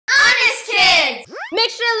Make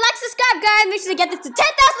sure to like, subscribe, guys. Make sure to get this to 10,000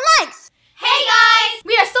 likes. Hey guys!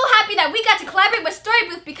 We are so happy that we got to collaborate with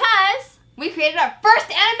Storybooth because we created our first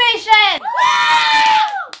animation!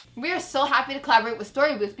 Woo! We are so happy to collaborate with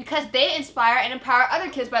Storybooth because they inspire and empower other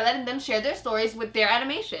kids by letting them share their stories with their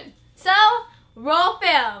animation. So, roll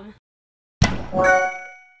film!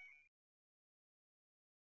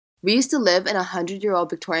 We used to live in a 100-year-old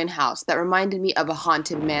Victorian house that reminded me of a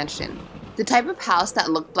haunted mansion. The type of house that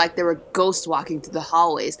looked like there were ghosts walking through the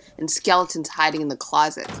hallways and skeletons hiding in the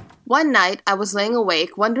closets. One night, I was laying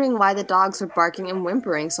awake, wondering why the dogs were barking and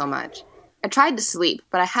whimpering so much. I tried to sleep,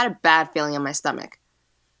 but I had a bad feeling in my stomach.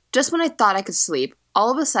 Just when I thought I could sleep,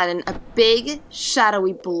 all of a sudden, a big,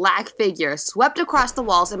 shadowy black figure swept across the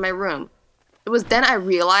walls in my room. It was then I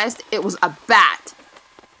realized it was a bat.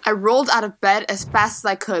 I rolled out of bed as fast as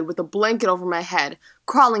I could with a blanket over my head,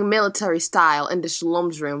 crawling military style into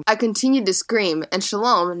Shalom's room. I continued to scream, and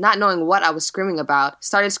Shalom, not knowing what I was screaming about,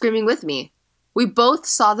 started screaming with me. We both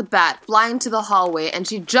saw the bat fly into the hallway, and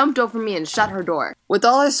she jumped over me and shut her door. With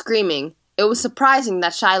all her screaming, it was surprising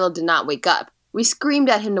that Shiloh did not wake up. We screamed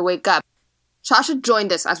at him to wake up. Shasha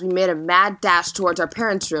joined us as we made a mad dash towards our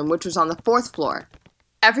parents' room, which was on the 4th floor.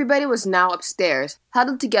 Everybody was now upstairs,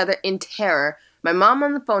 huddled together in terror, my mom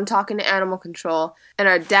on the phone talking to animal control, and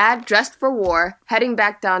our dad, dressed for war, heading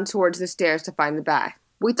back down towards the stairs to find the bat.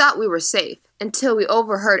 We thought we were safe, until we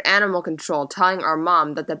overheard animal control telling our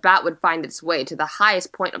mom that the bat would find its way to the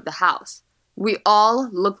highest point of the house. We all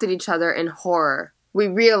looked at each other in horror. We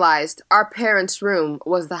realized our parents' room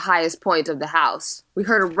was the highest point of the house. We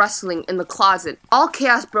heard a rustling in the closet. All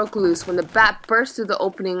chaos broke loose when the bat burst through the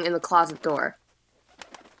opening in the closet door.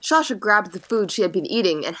 Shasha grabbed the food she had been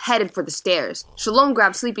eating and headed for the stairs. Shalom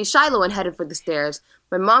grabbed sleepy Shiloh and headed for the stairs.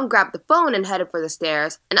 My mom grabbed the phone and headed for the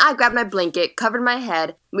stairs. And I grabbed my blanket, covered my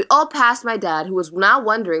head. We all passed my dad, who was now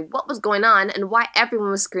wondering what was going on and why everyone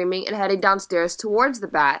was screaming and heading downstairs towards the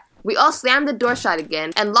bat. We all slammed the door shut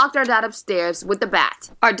again and locked our dad upstairs with the bat.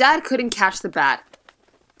 Our dad couldn't catch the bat,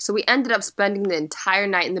 so we ended up spending the entire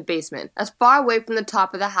night in the basement, as far away from the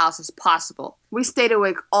top of the house as possible. We stayed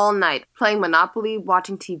awake all night, playing Monopoly,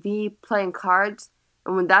 watching TV, playing cards,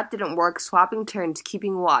 and when that didn't work, swapping turns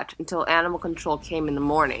keeping watch until animal control came in the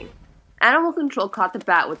morning. Animal control caught the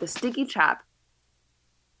bat with a sticky trap.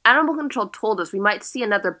 Animal control told us we might see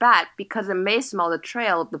another bat because it may smell the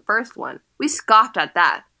trail of the first one. We scoffed at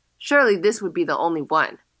that. Surely this would be the only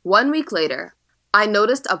one. 1 week later, I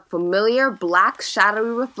noticed a familiar black shadowy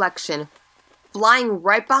reflection flying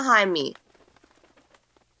right behind me.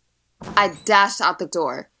 I dashed out the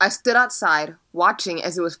door. I stood outside, watching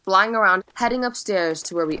as it was flying around, heading upstairs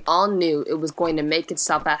to where we all knew it was going to make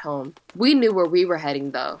itself at home. We knew where we were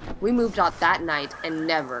heading, though. We moved out that night and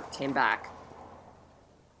never came back.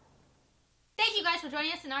 Thank you guys for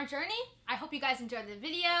joining us in our journey. I hope you guys enjoyed the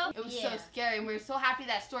video. It was so scary, and we're so happy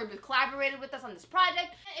that Storybooth collaborated with us on this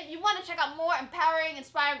project. If you want to check out more empowering,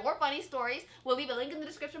 inspiring, or funny stories, we'll leave a link in the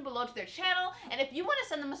description below to their channel. And if you want to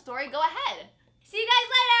send them a story, go ahead. See you guys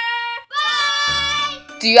later!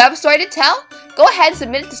 Bye! Do you have a story to tell? Go ahead and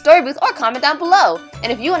submit it to Storybooth or comment down below.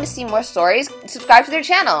 And if you want to see more stories, subscribe to their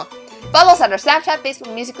channel. Follow us on our Snapchat,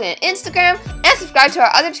 Facebook, Musical.ly, and Instagram, and subscribe to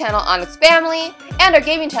our other channel, Onyx Family, and our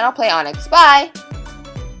gaming channel, PLAYONYX. Bye!